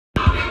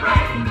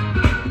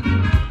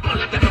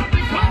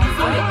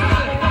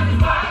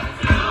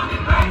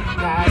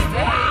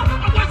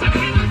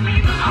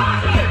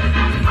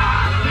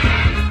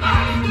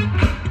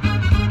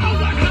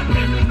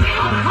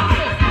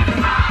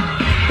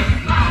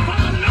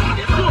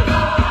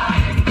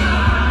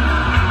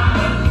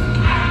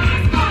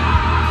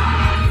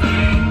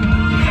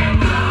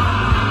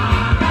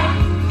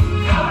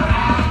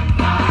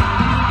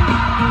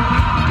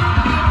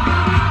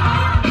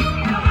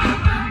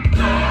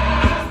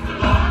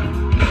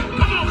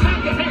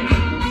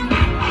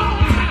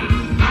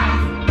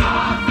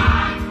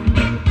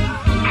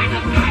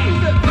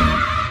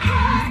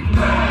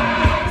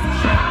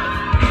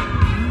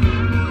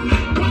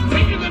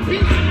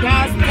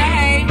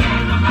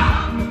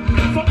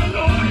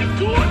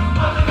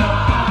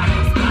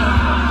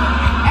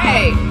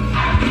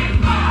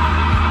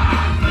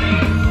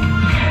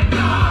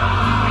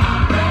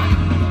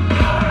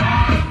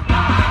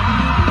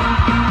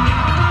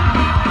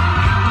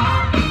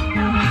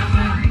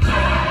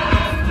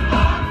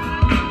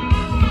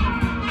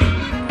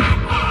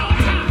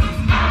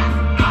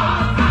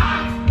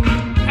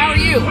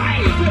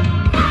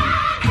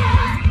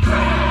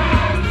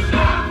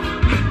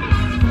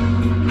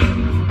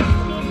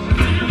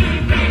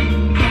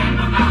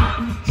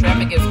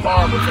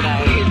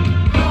today.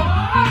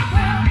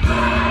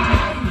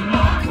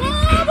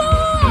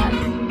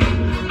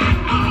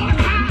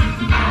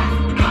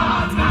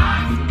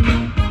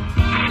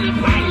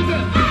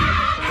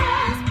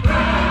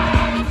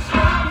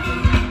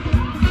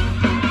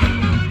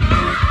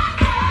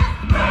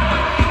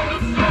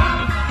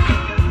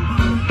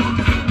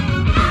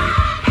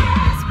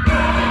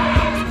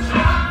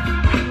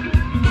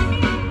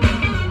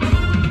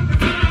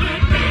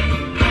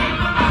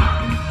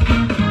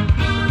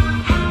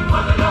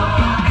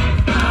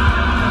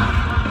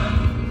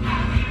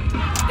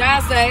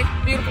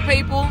 Beautiful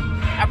people,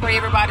 I pray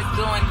everybody's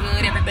doing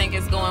good, everything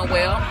is going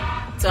well.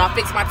 So I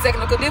fix my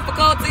technical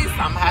difficulties,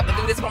 I'm gonna have to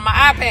do this from my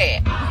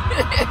iPad.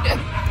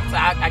 So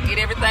I get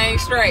everything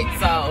straight.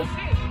 So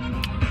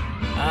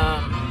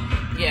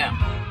yeah,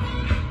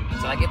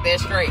 so I get that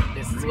straight.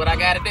 This is what I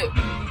gotta do.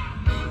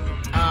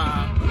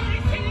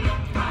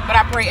 But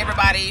I pray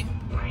everybody's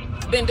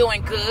been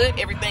doing good,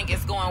 everything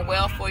is going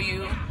well for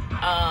you.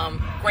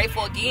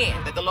 Grateful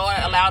again that the Lord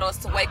allowed us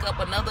to wake up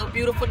another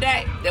beautiful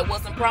day that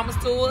wasn't promised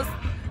to us.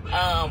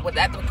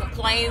 Without the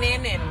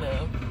complaining and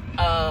the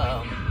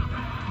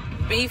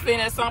beefing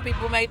as some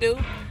people may do,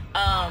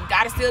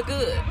 God is still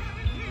good.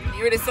 You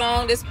hear this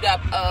song? This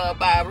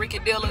by Ricky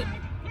Dillard.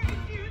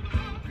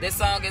 This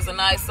song is a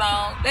nice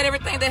song. Let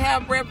everything that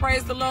have breath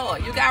praise the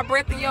Lord. You got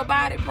breath in your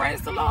body,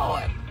 praise the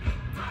Lord.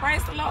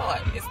 Praise the Lord.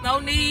 It's no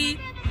need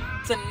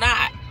to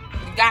not.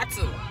 You got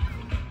to.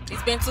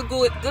 He's been too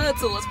good to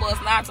us for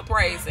us not to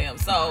praise him.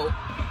 So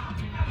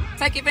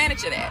take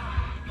advantage of that.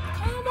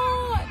 Come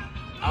on.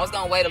 I was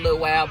gonna wait a little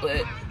while,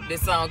 but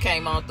this song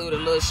came on through the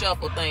little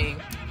shuffle thing.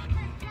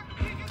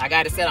 I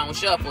got it set on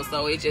shuffle,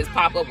 so it just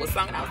popped up with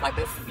something. I was like,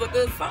 this is a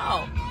good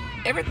song.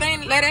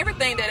 Let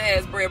everything that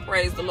has breath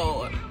praise the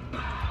Lord.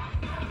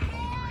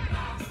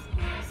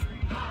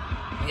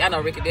 Y'all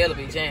know Ricky Dillard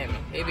be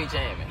jamming. He be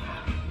jamming.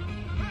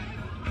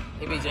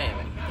 He be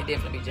jamming. He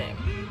definitely be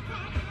jamming.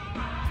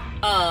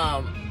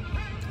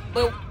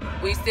 But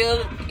we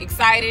still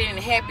excited and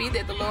happy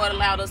that the Lord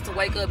allowed us to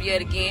wake up yet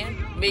again.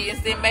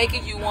 Millions didn't make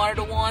it. You one of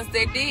the ones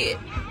that did.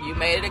 You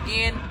made it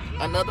again.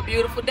 Another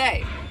beautiful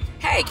day.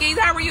 Hey, Keys,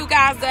 how are you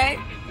guys today?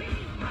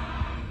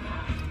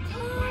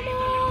 Come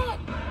on.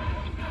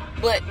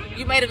 But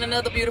you made it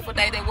another beautiful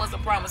day that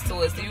wasn't promised to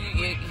us.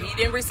 He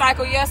didn't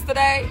recycle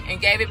yesterday and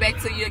gave it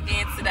back to you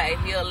again today.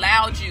 He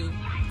allowed you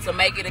to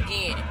make it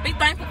again. Be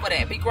thankful for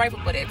that. Be grateful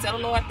for that. Tell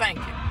the Lord thank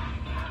you.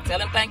 Tell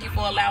him thank you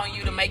for allowing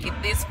you to make it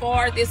this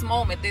far, this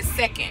moment, this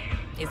second.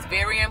 That's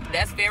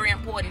very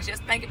important.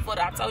 Just thank him for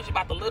I told you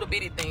about the little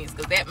bitty things,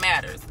 because that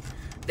matters.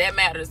 That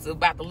matters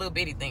about the little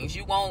bitty things.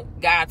 You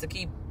want God to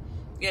keep,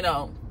 you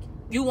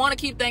want to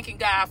keep thanking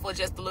God for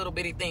just the little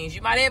bitty things.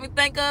 You might ever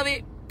think of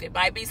it. It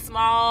might be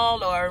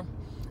small or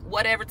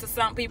whatever to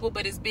some people,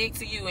 but it's big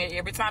to you. And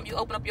every time you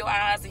open up your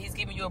eyes and he's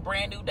giving you a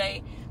brand new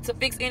day to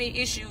fix any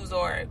issues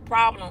or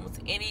problems,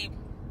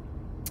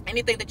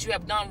 anything that you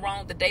have done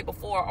wrong the day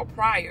before or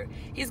prior,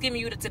 he's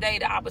giving you today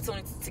the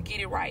opportunity to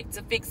get it right,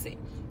 to fix it,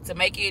 to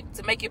make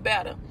it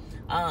better,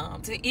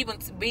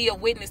 to be a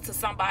witness to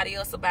somebody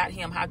else about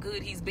him, how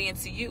good he's been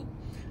to you.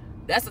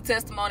 That's a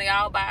testimony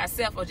all by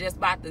itself, or just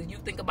you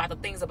think about the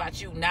things about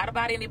you, not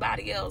about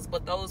anybody else,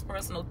 but those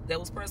personal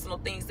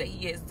things that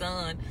he has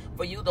done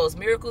for you, those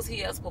miracles he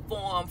has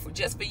performed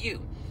just for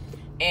you.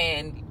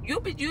 And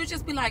you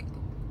just be like,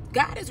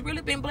 God has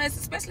really been blessed,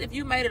 especially if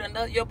you made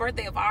it your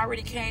birthday have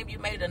already came, you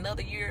made it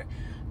another year.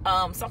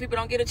 Some people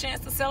don't get a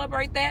chance to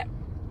celebrate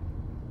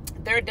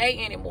their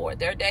day anymore.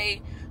 Their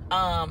day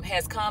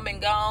has come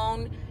and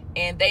gone,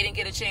 and they didn't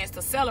get a chance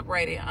to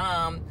celebrate it.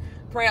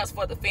 Prayers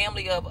for the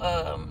family of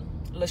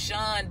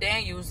LaShawn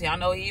Daniels. I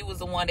know he was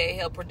the one that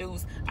helped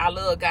produce I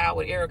Love God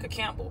with Erica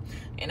Campbell.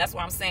 And that's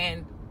why I'm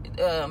saying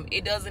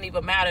it doesn't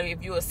even matter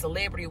if you're a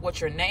celebrity,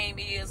 what your name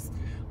is,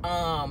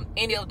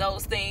 any of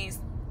those things.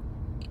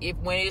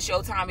 When it's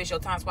your time, it's your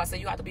time. So I say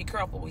you have to be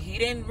careful. He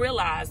didn't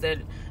realize that,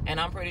 and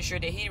I'm pretty sure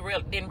that he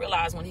didn't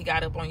realize when he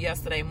got up on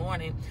yesterday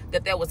morning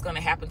that was going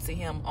to happen to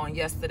him on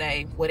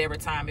yesterday, whatever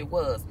time it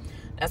was.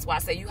 That's why I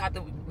say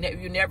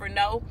you never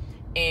know,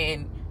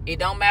 and it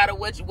don't matter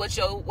what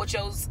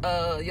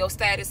your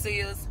status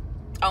is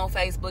on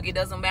Facebook. It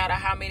doesn't matter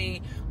how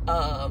many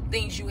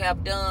things you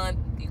have done,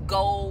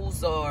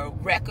 goals or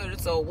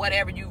records or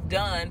whatever you've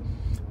done.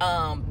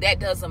 That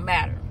doesn't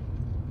matter.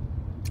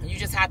 You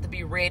just have to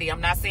be ready.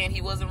 I'm not saying he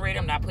wasn't ready.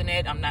 I'm not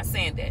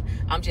saying that.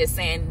 I'm just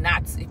saying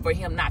for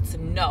him not to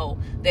know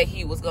that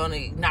he was going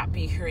to not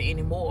be here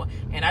anymore.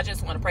 And I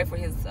just want to pray for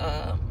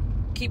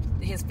keep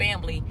his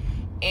family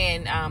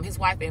and his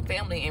wife and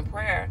family in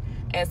prayer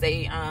as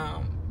they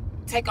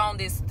take on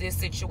this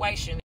situation